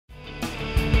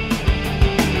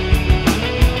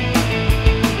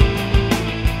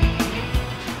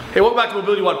Hey, welcome back to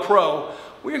Mobility One Pro.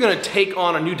 We're going to take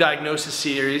on a new diagnosis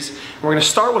series. We're going to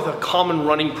start with a common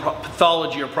running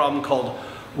pathology or problem called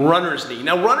runner's knee.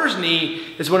 Now, runner's knee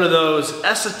is one of those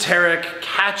esoteric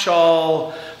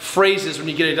catch-all phrases when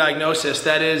you get a diagnosis.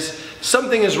 That is,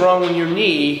 something is wrong with your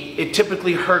knee. It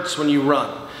typically hurts when you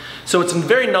run. So it's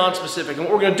very non-specific. And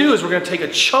what we're going to do is we're going to take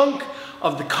a chunk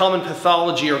of the common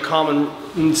pathology or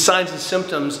common signs and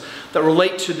symptoms that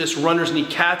relate to this runner's knee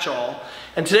catch-all.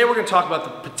 And today we're going to talk about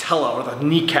the patella or the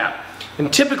kneecap.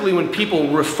 And typically when people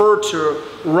refer to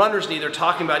runner's knee, they're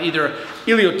talking about either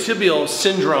iliotibial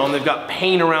syndrome, they've got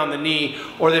pain around the knee,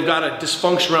 or they've got a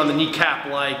dysfunction around the kneecap,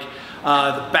 like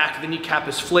the back of the kneecap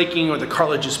is flaking or the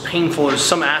cartilage is painful or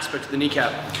some aspect of the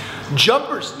kneecap.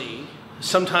 Jumper's knee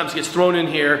sometimes gets thrown in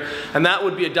here, and that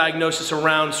would be a diagnosis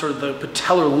around sort of the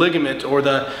patellar ligament or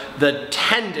the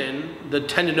tendon, the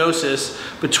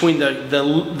tendinosis between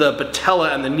the patella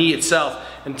and the knee itself.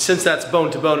 And since that's bone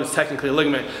to bone, it's technically a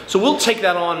ligament. So we'll take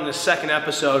that on in a second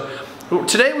episode.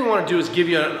 Today what we want to do is give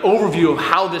you an overview of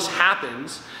how this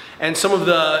happens and some of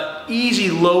the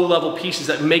easy low-level pieces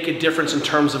that make a difference in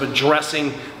terms of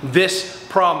addressing this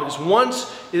problem. Because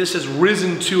once this has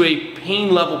risen to a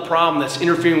pain level problem that's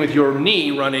interfering with your knee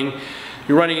running,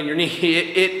 you're running in your knee,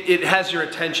 it has your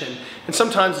attention. And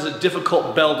sometimes it's a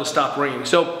difficult bell to stop ringing.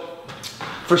 So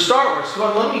for starters,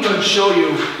 let me go and show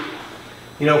you,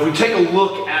 if we take a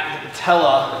look at the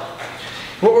patella,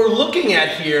 what we're looking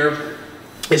at here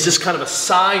is this kind of a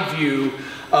side view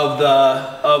of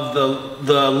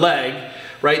the leg,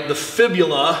 right? The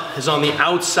fibula is on the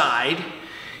outside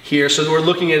here, so what we're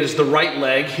looking at is the right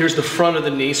leg. Here's the front of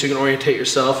the knee, so you can orientate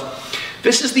yourself.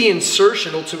 This is the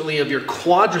insertion, ultimately, of your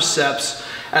quadriceps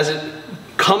as it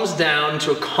comes down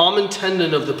to a common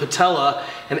tendon of the patella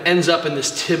and ends up in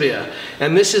this tibia.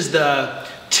 And this is the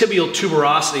tibial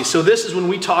tuberosity. So this is when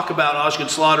we talk about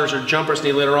Osgood-Schlatter's or jumper's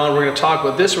knee later on, we're going to talk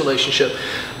about this relationship.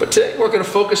 But today we're going to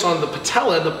focus on the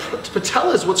patella. The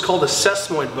patella is what's called a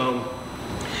sesamoid bone.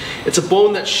 It's a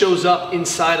bone that shows up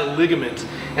inside a ligament.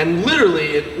 And literally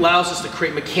it allows us to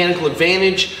create mechanical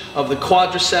advantage of the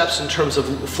quadriceps in terms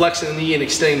of flexing the knee and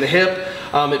extending the hip.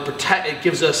 It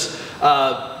gives us,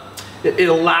 it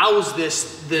allows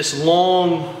this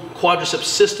long quadriceps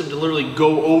system to literally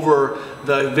go over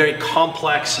the very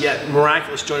complex yet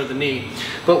miraculous joint of the knee.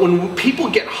 But when people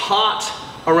get hot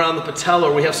around the patella,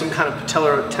 or we have some kind of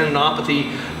patellar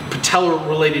tendinopathy, patella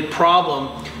related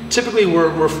problem, typically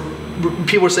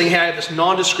people are saying, hey, I have this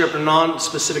nondescript or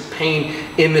non-specific pain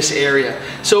in this area.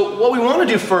 So what we want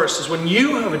to do first is when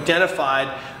you have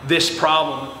identified this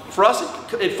problem, for us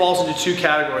it falls into two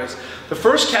categories. The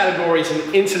first category is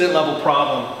an incident level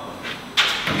problem.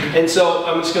 And so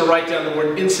I'm just going to write down the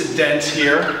word incident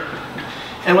here.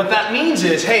 And what that means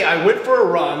is, hey, I went for a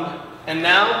run and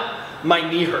now my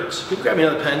knee hurts. Can you grab me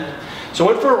another pen? So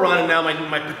I went for a run and now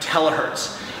my patella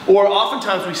hurts. Or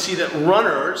oftentimes we see that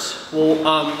runners will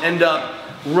end up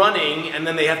running and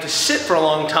then they have to sit for a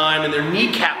long time and their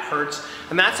kneecap hurts.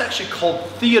 And that's actually called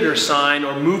theater sign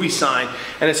or movie sign.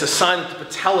 And it's a sign that the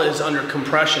patella is under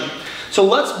compression. So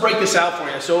let's break this out for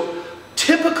you. So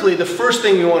typically the first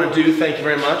thing we want to do, thank you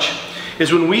very much,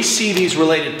 is when we see these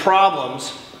related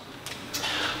problems,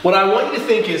 what I want you to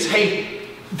think is, hey,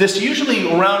 this usually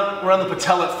around the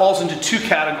patella falls into two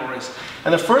categories.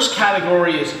 And the first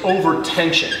category is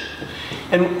overtension.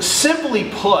 And simply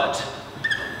put,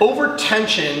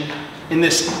 overtension in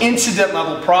this incident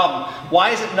level problem,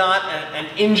 why is it not an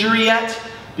injury yet?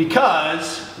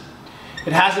 Because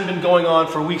it hasn't been going on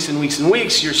for weeks and weeks and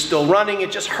weeks. You're still running, it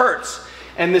just hurts.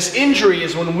 And this injury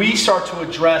is when we start to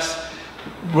address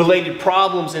related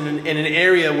problems in an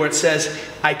area where it says,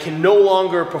 I can no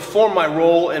longer perform my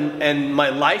role in my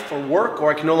life or work,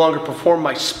 or I can no longer perform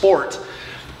my sport,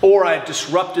 or I've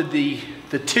disrupted the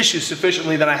tissue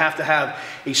sufficiently that I have to have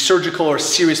a surgical or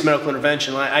serious medical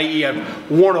intervention, i.e. I've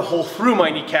worn a hole through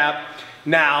my kneecap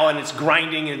now and it's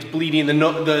grinding and it's bleeding,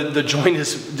 the joint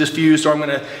is diffused, or I'm going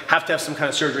to have some kind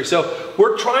of surgery. So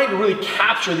we're trying to really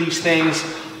capture these things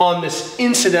on this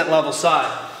incident level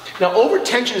side. Now,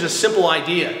 overtension is a simple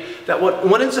idea that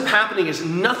what ends up happening is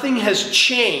nothing has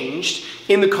changed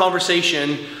in the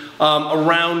conversation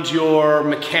around your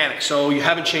mechanics. So you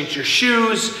haven't changed your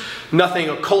shoes, nothing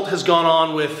occult has gone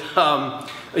on with,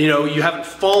 you haven't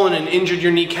fallen and injured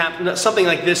your kneecap, something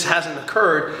like this hasn't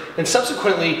occurred. And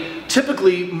subsequently,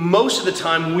 typically, most of the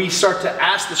time, we start to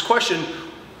ask this question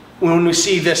when we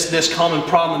see this common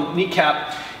problem in the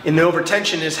kneecap in the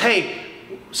overtension is, hey,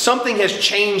 something has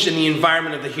changed in the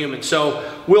environment of the human. So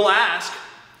we'll ask,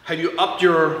 have you upped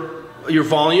your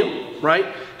volume, right?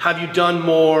 Have you done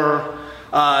more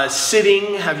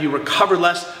sitting? Have you recovered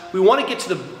less? we want to get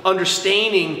to the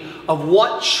understanding of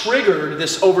what triggered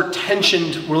this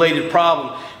overtension related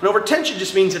problem. And overtension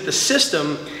just means that the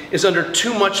system is under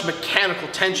too much mechanical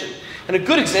tension. And a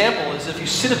good example is if you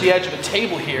sit at the edge of a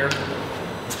table here,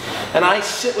 and I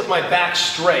sit with my back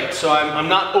straight, so I'm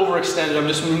not overextended, I'm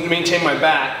just maintaining my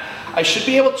back, I should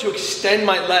be able to extend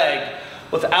my leg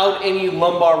without any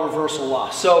lumbar reversal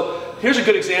loss. So here's a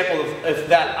good example of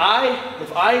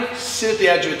if I sit at the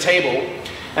edge of a table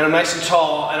and I'm nice and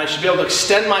tall and I should be able to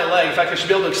extend my leg, in fact I should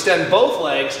be able to extend both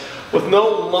legs with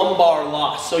no lumbar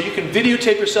loss. So you can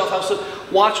videotape yourself,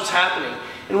 watch what's happening.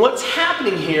 And what's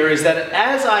happening here is that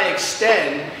as I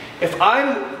extend, if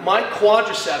my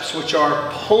quadriceps, which are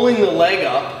pulling the leg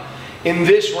up in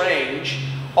this range,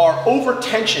 are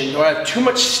over-tensioned or I have too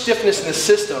much stiffness in the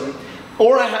system,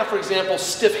 or I have, for example,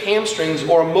 stiff hamstrings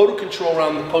or a motor control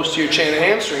around the posterior chain of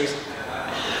hamstrings,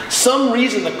 some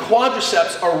reason the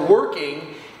quadriceps are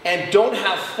working and don't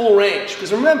have full range.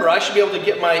 Because remember, I should be able to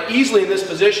get easily in this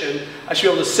position, I should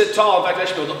be able to sit tall. In fact, I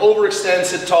should be able to overextend,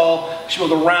 sit tall, I should be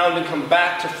able to round and come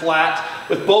back to flat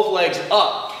with both legs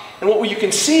up. And what you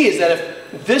can see is that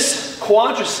if this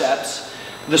quadriceps,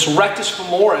 this rectus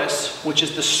femoris, which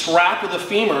is the strap of the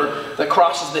femur that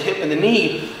crosses the hip and the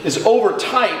knee, is over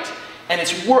tight, and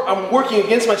I'm working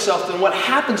against myself, then what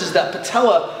happens is that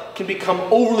patella can become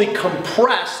overly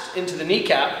compressed into the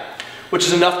kneecap, which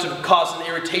is enough to cause an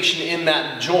irritation in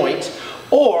that joint.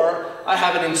 Or I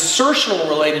have an insertional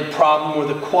related problem where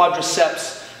the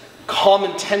quadriceps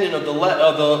common tendon of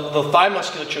the thigh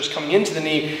musculature is coming into the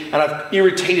knee, and I've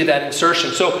irritated that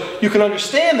insertion. So you can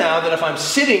understand now that if I'm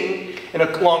sitting in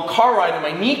a long car ride and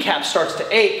my kneecap starts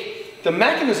to ache, the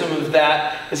mechanism of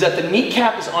that is that the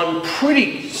kneecap is on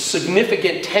pretty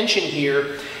significant tension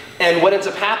here, and what ends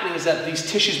up happening is that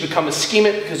these tissues become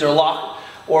ischemic because they're locked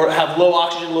or have low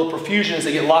oxygen, low perfusion as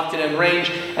they get locked at end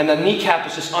range, and the kneecap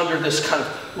is just under this kind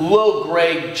of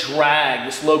low-grade drag,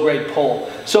 this low-grade pull.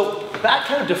 So that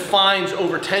kind of defines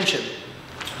overtension.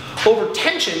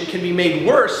 Overtension can be made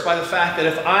worse by the fact that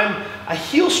if I'm a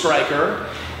heel striker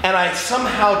and I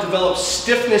somehow develop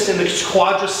stiffness in the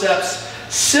quadriceps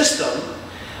system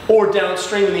or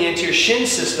downstream in the anterior shin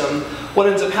system, what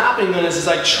ends up happening then is as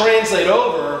I translate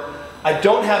over, I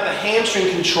don't have the hamstring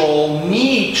control,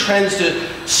 knee tends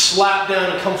to slap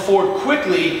down and come forward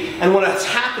quickly, and what has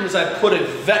happened is I put a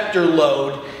vector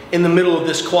load in the middle of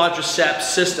this quadriceps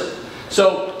system.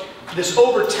 So this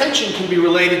overtension can be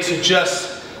related to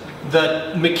just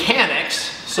the mechanics.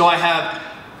 So I have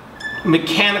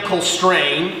mechanical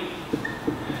strain,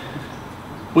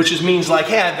 which just means like,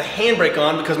 hey, I have the handbrake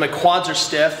on because my quads are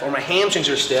stiff or my hamstrings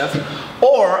are stiff,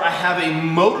 or I have a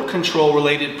motor control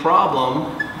related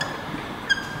problem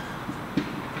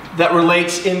that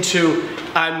relates into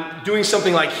I'm doing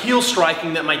something like heel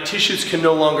striking that my tissues can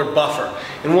no longer buffer.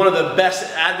 And one of the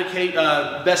best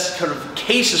kind of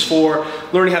cases for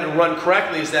learning how to run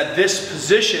correctly is that this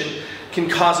position can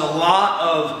cause a lot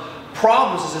of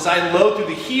problems. As I load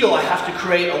through the heel, I have to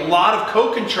create a lot of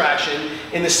co-contraction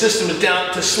in the system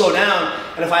to slow down.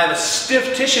 And if I have a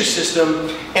stiff tissue system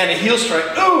and a heel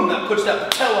strike, boom, that puts that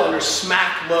patella under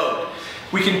smack load.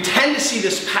 We can tend to see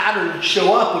this pattern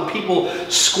show up when people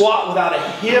squat without a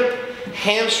hip,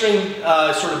 hamstring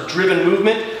sort of driven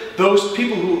movement. Those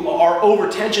people who are over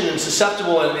tension and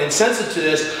susceptible and sensitive to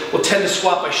this will tend to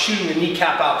squat by shooting the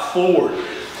kneecap out forward.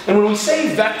 And when we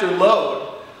say vector load,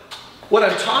 what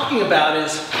I'm talking about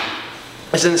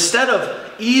is instead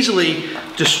of easily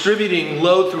distributing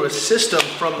load through a system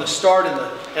from the start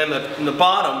and the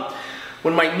bottom,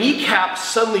 when my kneecap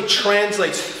suddenly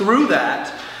translates through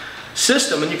that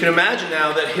system, and you can imagine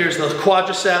now that here's the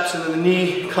quadriceps and then the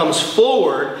knee comes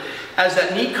forward. As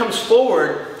that knee comes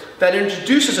forward, that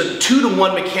introduces a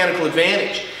 2-to-1 mechanical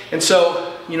advantage. And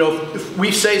so, you know, if we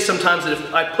say sometimes that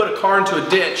if I put a car into a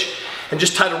ditch and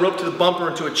just tied a rope to the bumper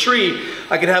into a tree,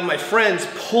 I could have my friends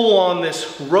pull on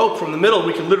this rope from the middle.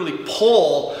 We could literally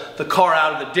pull the car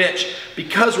out of the ditch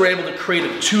because we're able to create a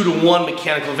 2-to-1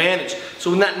 mechanical advantage. So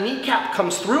when that kneecap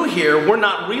comes through here, we're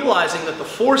not realizing that the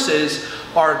forces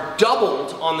are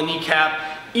doubled on the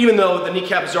kneecap, even though the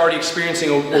kneecap is already experiencing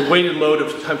a weighted load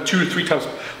of 2 to 3 times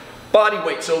body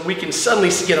weight. So we can suddenly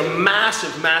get a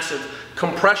massive, massive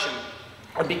compression.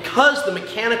 And because the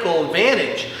mechanical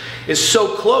advantage is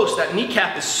so close, that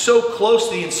kneecap is so close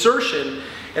to the insertion,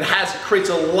 it creates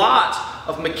a lot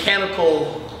of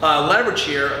mechanical leverage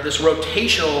here, this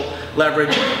rotational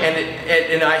leverage,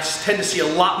 and I tend to see a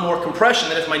lot more compression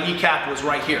than if my kneecap was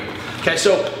right here. Okay,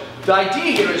 so the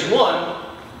idea here is one,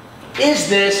 is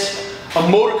this a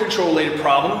motor control related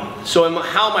problem? So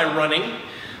how am I running,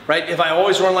 right? If I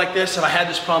always run like this, if I had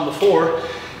this problem before,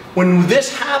 when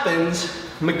this happens,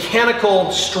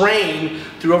 mechanical strain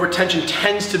through overtension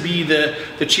tends to be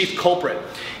the chief culprit.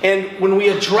 And when we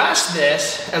address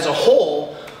this as a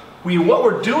whole, what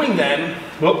we're doing then,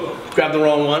 whoop, grab the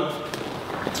wrong one,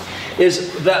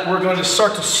 is that we're going to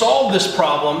start to solve this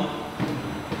problem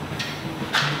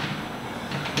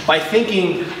by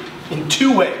thinking in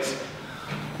two ways.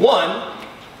 One,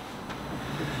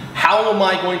 how am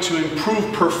I going to improve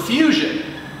perfusion?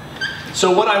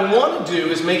 So what I want to do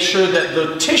is make sure that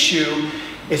the tissue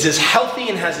is as healthy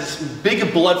and has as big a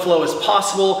blood flow as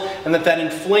possible, and that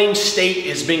inflamed state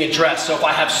is being addressed. So if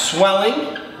I have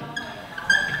swelling,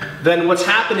 then what's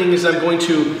happening is I'm going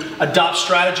to adopt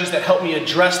strategies that help me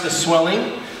address the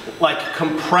swelling, like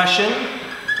compression,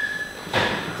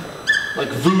 like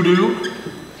voodoo,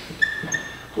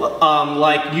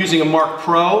 like using a Mark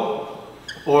Pro,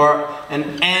 or a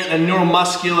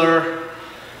neuromuscular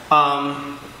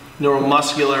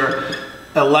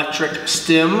electric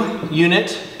stim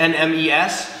unit,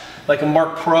 NMES, like a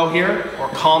Mark Pro here, or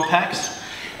Compex.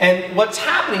 And what's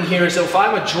happening here is that if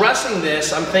I'm addressing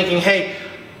this, I'm thinking, hey,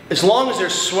 as long as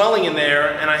there's swelling in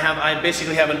there and I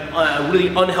basically have a really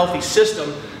unhealthy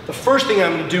system, the first thing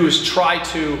I'm going to do is try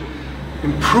to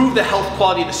improve the health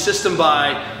quality of the system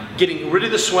by getting rid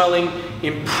of the swelling,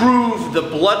 improve the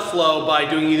blood flow by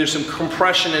doing either some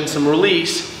compression and some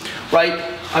release, right?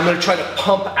 I'm going to try to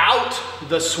pump out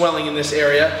the swelling in this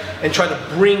area and try to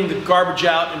bring the garbage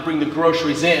out and bring the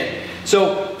groceries in.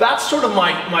 So that's sort of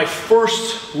my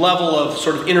first level of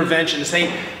sort of intervention,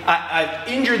 saying I've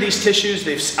injured these tissues,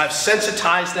 I've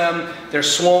sensitized them, they're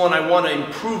swollen, I want to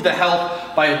improve the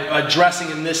health by addressing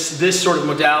in this sort of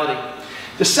modality.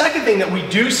 The second thing that we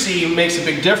do see makes a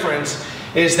big difference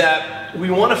is that we're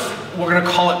going to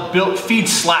call it feed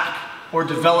slack or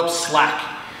develop slack.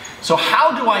 So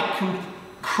how do I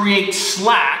create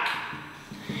slack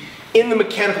in the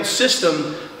mechanical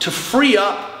system to free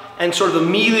up and sort of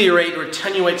ameliorate or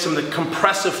attenuate some of the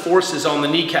compressive forces on the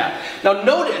kneecap? Now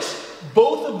notice,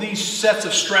 both of these sets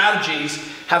of strategies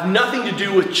have nothing to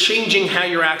do with changing how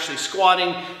you're actually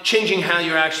squatting, changing how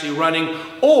you're actually running,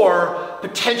 or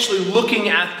potentially looking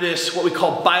at this, what we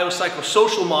call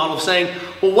biopsychosocial model, of saying,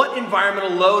 well, what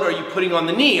environmental load are you putting on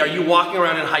the knee? Are you walking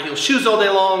around in high heel shoes all day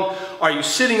long? Are you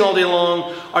sitting all day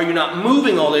long? Are you not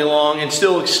moving all day long and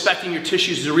still expecting your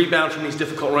tissues to rebound from these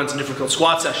difficult runs and difficult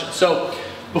squat sessions? So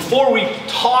before we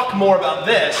talk more about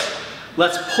this,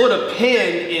 let's put a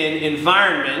pin in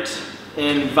environment,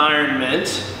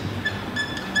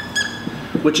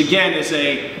 which again is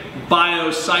a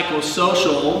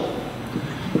biopsychosocial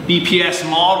BPS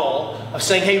model of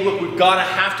saying, hey, look, we've got to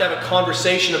have a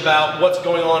conversation about what's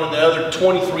going on in the other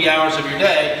 23 hours of your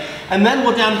day. And then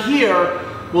down here,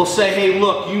 we'll say, hey,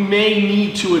 look, you may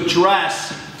need to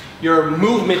address your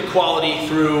movement quality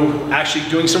through actually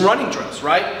doing some running drills,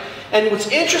 right? And what's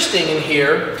interesting in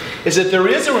here is that there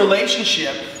is a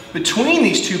relationship between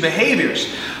these two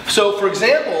behaviors. So for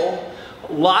example,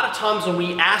 a lot of times when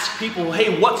we ask people,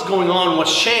 hey, what's going on,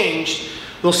 what's changed?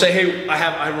 They'll say, hey, I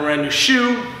have a brand new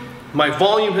shoe, my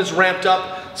volume has ramped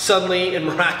up suddenly and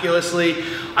miraculously,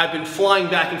 I've been flying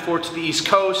back and forth to the East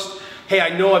Coast, hey,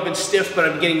 I know I've been stiff, but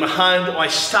I'm getting behind, oh, I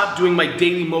stopped doing my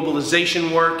daily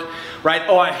mobilization work, right?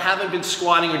 Oh, I haven't been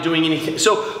squatting or doing anything.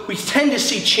 So we tend to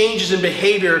see changes in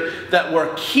behavior that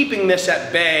we're keeping this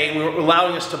at bay and we're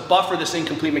allowing us to buffer this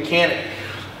incomplete mechanic.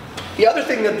 The other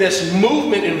thing that this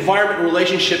movement-environment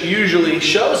relationship usually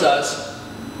shows us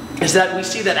is that we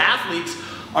see that athletes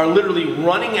are literally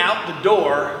running out the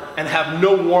door and have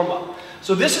no warm-up.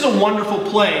 So this is a wonderful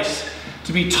place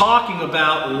to be talking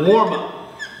about warm-up.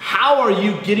 How are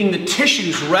you getting the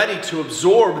tissues ready to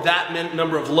absorb that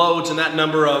number of loads and that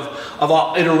number of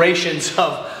iterations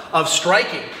of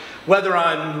striking? Whether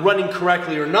I'm running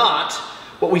correctly or not,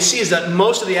 what we see is that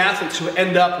most of the athletes who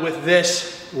end up with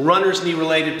this runner's knee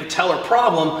related patellar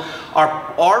problem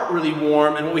aren't really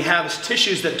warm, and what we have is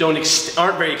tissues that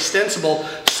aren't very extensible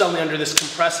suddenly under this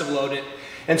compressive load.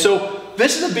 And so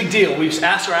this is a big deal. We've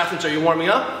asked our athletes, are you warming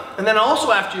up? And then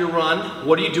also after your run,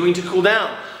 what are you doing to cool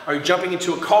down? Are you jumping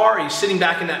into a car? Are you sitting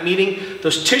back in that meeting?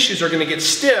 Those tissues are going to get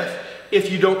stiff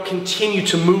if you don't continue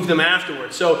to move them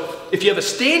afterwards. So if you have a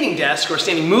standing desk or a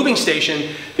standing moving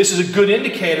station, this is a good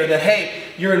indicator that, hey,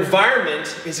 your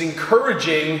environment is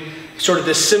encouraging sort of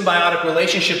this symbiotic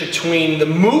relationship between the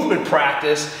movement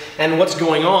practice and what's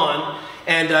going on.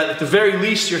 And at the very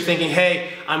least, you're thinking,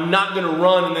 hey, I'm not going to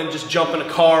run and then just jump in a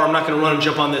car. I'm not going to run and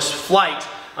jump on this flight.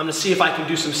 I'm going to see if I can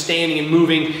do some standing and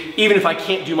moving, even if I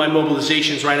can't do my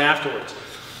mobilizations right afterwards.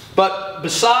 But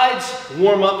besides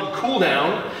warm up and cool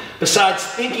down, besides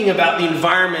thinking about the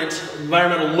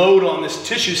environmental load on this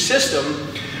tissue system,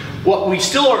 what we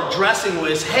still are addressing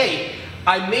was, hey,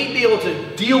 I may be able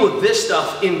to deal with this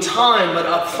stuff in time, but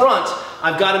up front,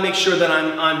 I've got to make sure that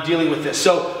I'm dealing with this.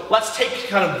 So let's take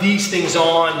kind of these things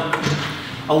on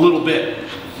a little bit.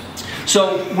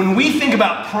 So when we think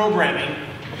about programming,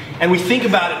 and we think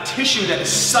about a tissue that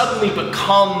has suddenly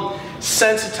become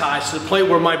sensitized to the point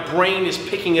where my brain is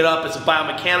picking it up as a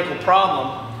biomechanical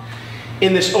problem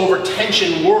in this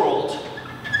overtension world,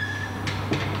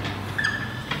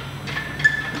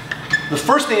 the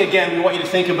first thing, again, we want you to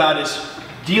think about is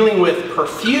dealing with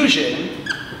perfusion,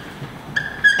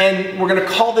 and we're going to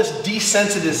call this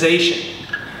desensitization.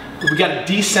 We've got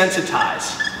to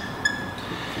desensitize.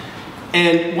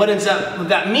 And what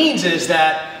that means is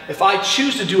that if I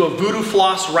choose to do a voodoo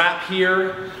floss wrap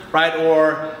here, right,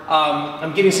 or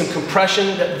I'm getting some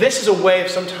compression, that this is a way of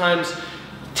sometimes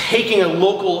taking a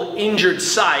local injured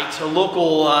site, a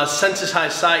local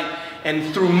sensitized site,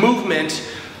 and through movement,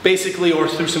 basically, or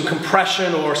through some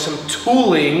compression or some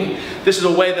tooling, this is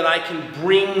a way that I can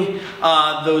bring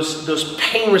those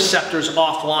pain receptors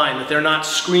offline, that they're not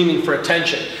screaming for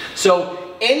attention. So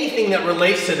anything that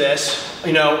relates to this,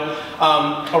 you know,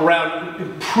 around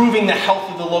improving the health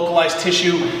of the localized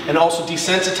tissue and also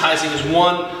desensitizing is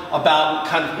one about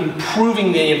kind of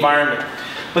improving the environment.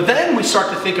 But then we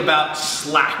start to think about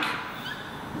slack.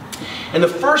 And the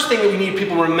first thing that we need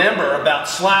people to remember about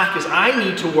slack is I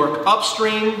need to work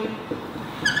upstream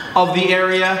of the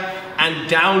area and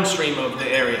downstream of the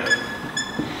area.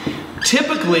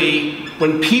 Typically,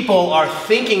 when people are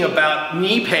thinking about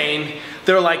knee pain,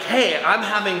 they're like, hey, I'm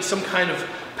having some kind of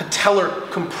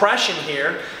patellar compression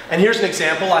here. And here's an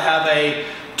example. I have a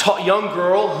young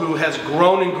girl who has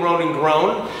grown and grown and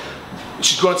grown.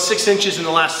 She's grown 6 inches in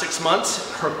the last 6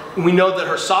 months. We know that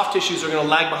her soft tissues are going to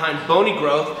lag behind bony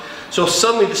growth. So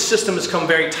suddenly the system has come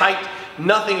very tight.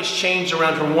 Nothing has changed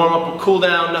around her warm-up or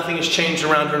cool-down. Nothing has changed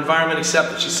around her environment except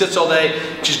that she sits all day.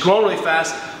 She's grown really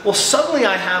fast. Well, suddenly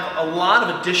I have a lot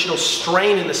of additional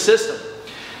strain in the system.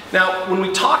 Now, when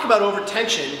we talk about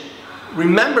overtension,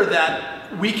 remember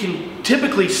that we can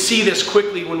typically see this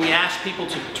quickly when we ask people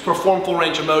to perform full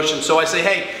range of motion. So I say,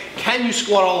 hey, can you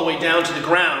squat all the way down to the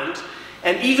ground?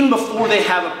 And even before they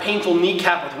have a painful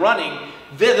kneecap with running,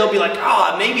 they'll be like,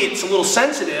 oh, maybe it's a little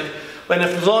sensitive, but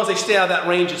as long as they stay out of that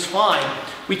range, it's fine.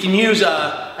 We can use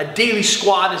a daily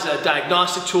squat as a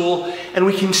diagnostic tool, and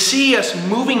we can see us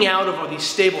moving out of these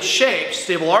stable shapes,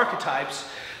 stable archetypes,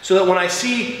 so that when I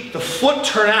see the foot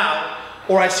turn out,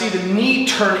 or I see the knee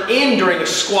turn in during a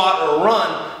squat or a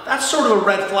run, that's sort of a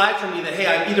red flag for me that, hey,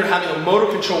 I'm either having a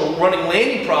motor control running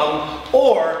landing problem,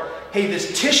 or, hey,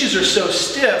 these tissues are so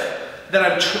stiff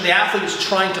that the athlete is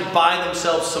trying to buy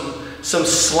themselves some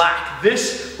slack.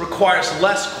 This requires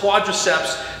less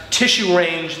quadriceps tissue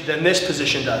range than this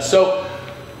position does. So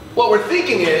what we're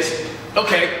thinking is,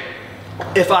 okay,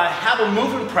 if I have a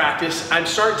movement practice, I'm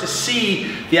starting to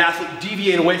see the athlete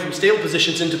deviate away from stable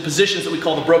positions into positions that we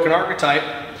call the broken archetype,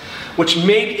 which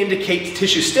may indicate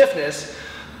tissue stiffness.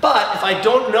 But if I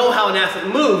don't know how an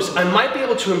athlete moves, I might be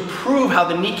able to improve how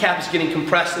the kneecap is getting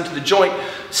compressed into the joint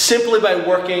simply by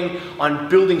working on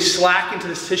building slack into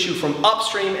this tissue from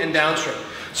upstream and downstream.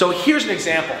 So here's an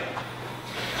example.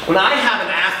 When I have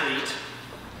an athlete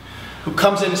who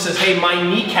comes in and says, hey, my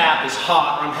kneecap is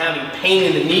hot, or I'm having pain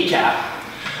in the kneecap,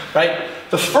 right?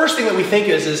 The first thing that we think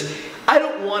is I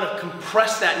don't want to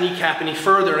compress that kneecap any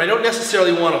further, and I don't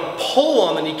necessarily want to pull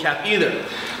on the kneecap either.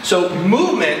 So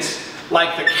movements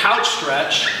like the couch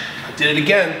stretch, I did it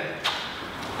again.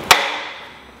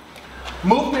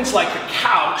 Movements like the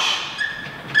couch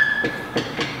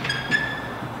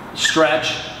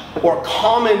stretch, or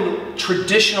common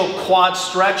traditional quad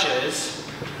stretches,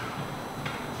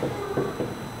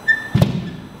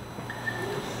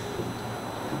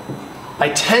 I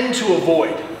tend to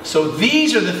avoid. So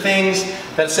these are the things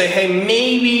that say, hey,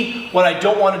 maybe what I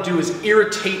don't want to do is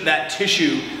irritate that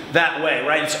tissue that way,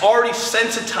 right? It's already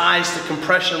sensitized to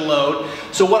compression load.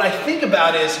 So what I think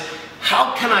about is,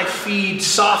 how can I feed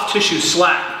soft tissue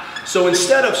slack? So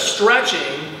instead of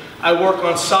stretching, I work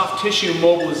on soft tissue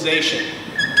mobilization.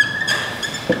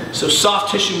 So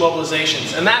soft tissue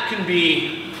mobilizations. And that can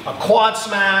be a quad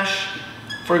smash,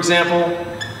 for example.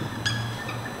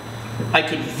 I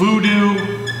could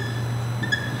voodoo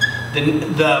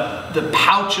the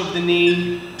pouch of the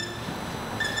knee.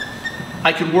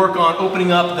 I could work on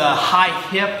opening up the high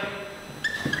hip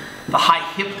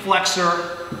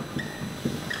flexor.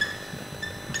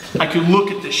 I could look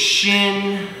at the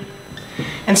shin.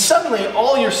 And suddenly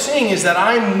all you're seeing is that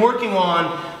I'm working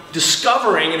on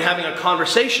discovering and having a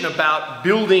conversation about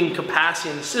building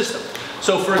capacity in the system.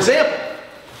 So for example,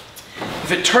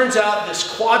 if it turns out this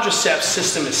quadriceps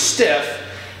system is stiff,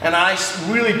 and I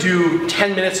really do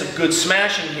 10 minutes of good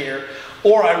smashing here,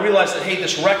 or I realize that, hey,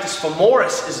 this rectus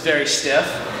femoris is very stiff,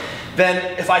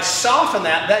 then if I soften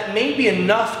that, that may be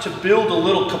enough to build a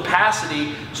little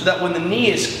capacity so that when the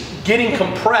knee is getting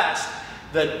compressed,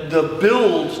 the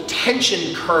build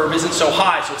tension curve isn't so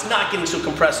high, so it's not getting so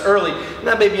compressed early, and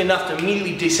that may be enough to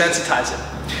immediately desensitize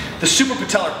it. The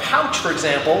suprapatellar pouch, for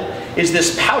example, is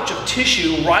this pouch of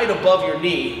tissue right above your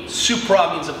knee.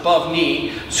 Supra means above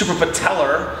knee,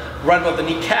 suprapatellar, right above the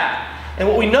kneecap. And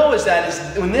what we know is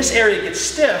that when this area gets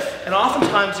stiff, and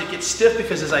oftentimes it gets stiff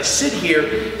because as I sit here,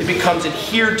 it becomes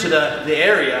adhered to the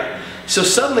area. So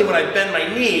suddenly when I bend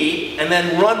my knee and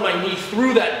then run my knee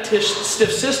through that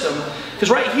stiff system, because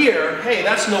right here, hey,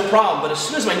 that's no problem, but as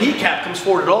soon as my kneecap comes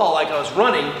forward at all, like I was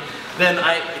running, then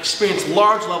I experience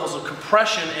large levels of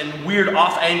compression and weird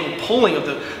off-angle pulling of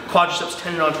the quadriceps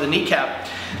tendon onto the kneecap.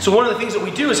 So one of the things that we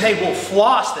do is, hey, we'll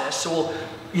floss this. So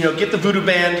we'll get the voodoo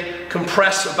band,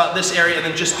 compress about this area, and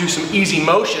then just do some easy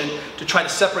motion to try to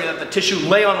separate out the tissue,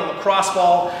 lay on a lacrosse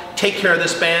ball, take care of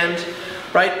this band,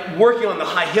 right? Working on the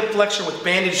high hip flexion with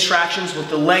bandage tractions with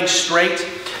the legs straight.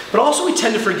 But also we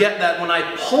tend to forget that when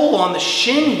I pull on the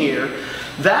shin here,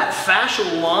 that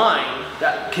fascial line,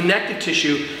 that connective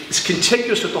tissue, is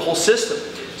contiguous with the whole system.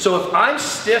 So if I'm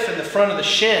stiff in the front of the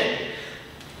shin,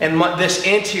 and this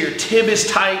anterior tib is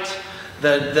tight,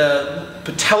 the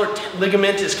patellar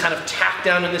ligament is kind of tacked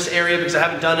down in this area because I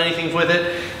haven't done anything with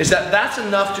it, that's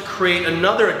enough to create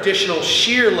another additional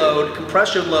shear load,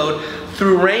 compression load,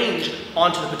 through range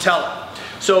onto the patella.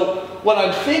 So what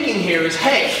I'm thinking here is,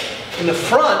 hey, in the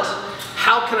front,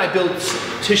 how can I build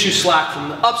tissue slack from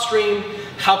the upstream?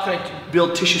 How can I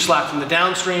build tissue slack from the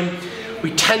downstream?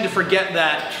 We tend to forget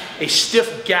that a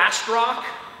stiff gastroc,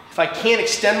 if I can't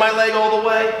extend my leg all the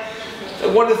way,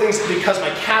 one of the things, because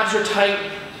my calves are tight,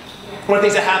 one of the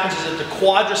things that happens is that the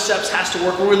quadriceps has to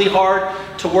work really hard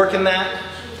to work in that.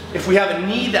 If we have a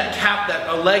knee,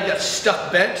 a leg that's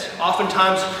stuck bent,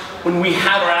 oftentimes when we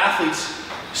have our athletes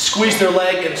squeeze their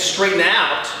leg and straighten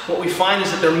out, what we find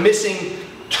is that they're missing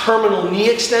terminal knee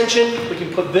extension. We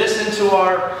can put this into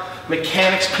our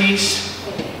mechanics piece,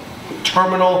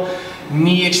 terminal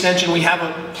knee extension. We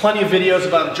have plenty of videos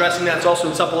about addressing that. It's also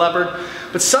in supple leopard.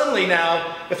 But suddenly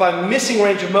now, if I'm missing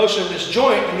range of motion of this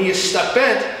joint, the knee is stuck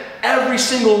bent, every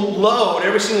single load,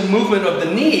 every single movement of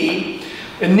the knee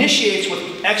initiates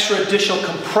with extra additional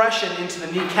compression into the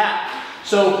kneecap.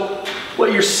 So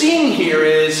what you're seeing here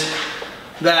is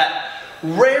that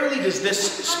rarely does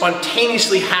this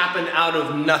spontaneously happen out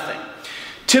of nothing.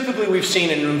 Typically we've seen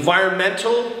an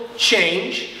environmental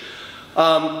change,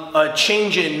 a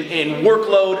change in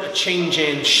workload, a change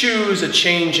in shoes, a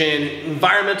change in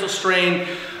environmental strain.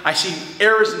 I see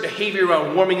errors in behavior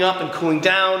around warming up and cooling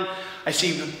down. I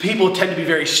see people tend to be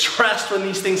very stressed when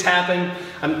these things happen.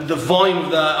 The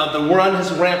volume of the run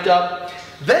has ramped up.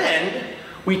 Then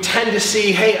we tend to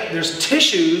see, hey, there's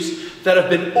tissues that have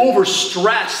been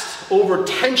overstressed,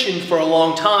 over-tensioned for a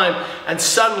long time, and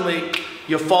suddenly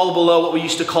you fall below what we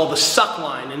used to call the suck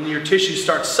line, and your tissues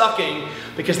start sucking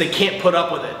because they can't put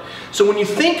up with it. So when you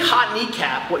think hot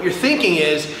kneecap, what you're thinking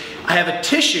is, I have a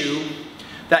tissue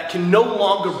that can no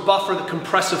longer buffer the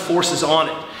compressive forces on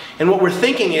it. And what we're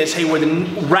thinking is, hey, where the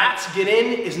rats get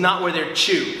in is not where they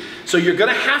chew. So you're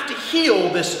gonna have to heal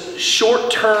this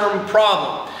short-term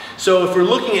problem. So if we're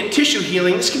looking at tissue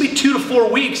healing, this could be 2 to 4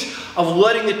 weeks of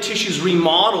letting the tissues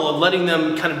remodel, of letting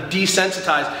them kind of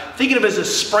desensitize. Think of it as a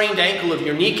sprained ankle of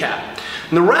your kneecap.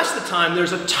 And the rest of the time,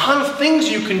 there's a ton of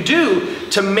things you can do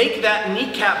to make that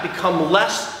kneecap become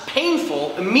less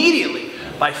painful immediately,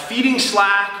 by feeding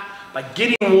slack, by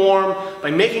getting warm, by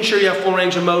making sure you have full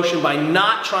range of motion, by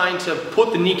not trying to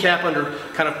put the kneecap under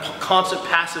kind of constant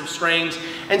passive strains.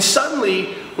 And suddenly,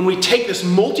 when we take this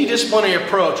multidisciplinary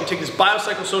approach, we take this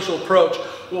biopsychosocial approach,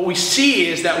 what we see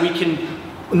is that we can,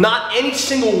 not any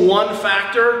single one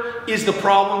factor is the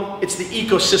problem, it's the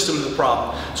ecosystem of the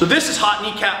problem. So this is hot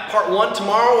kneecap part 1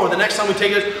 tomorrow, or the next time we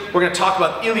take it, we're gonna talk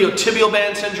about iliotibial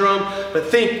band syndrome, but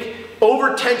think,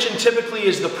 over tension typically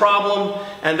is the problem,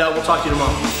 and we'll talk to you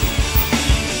tomorrow.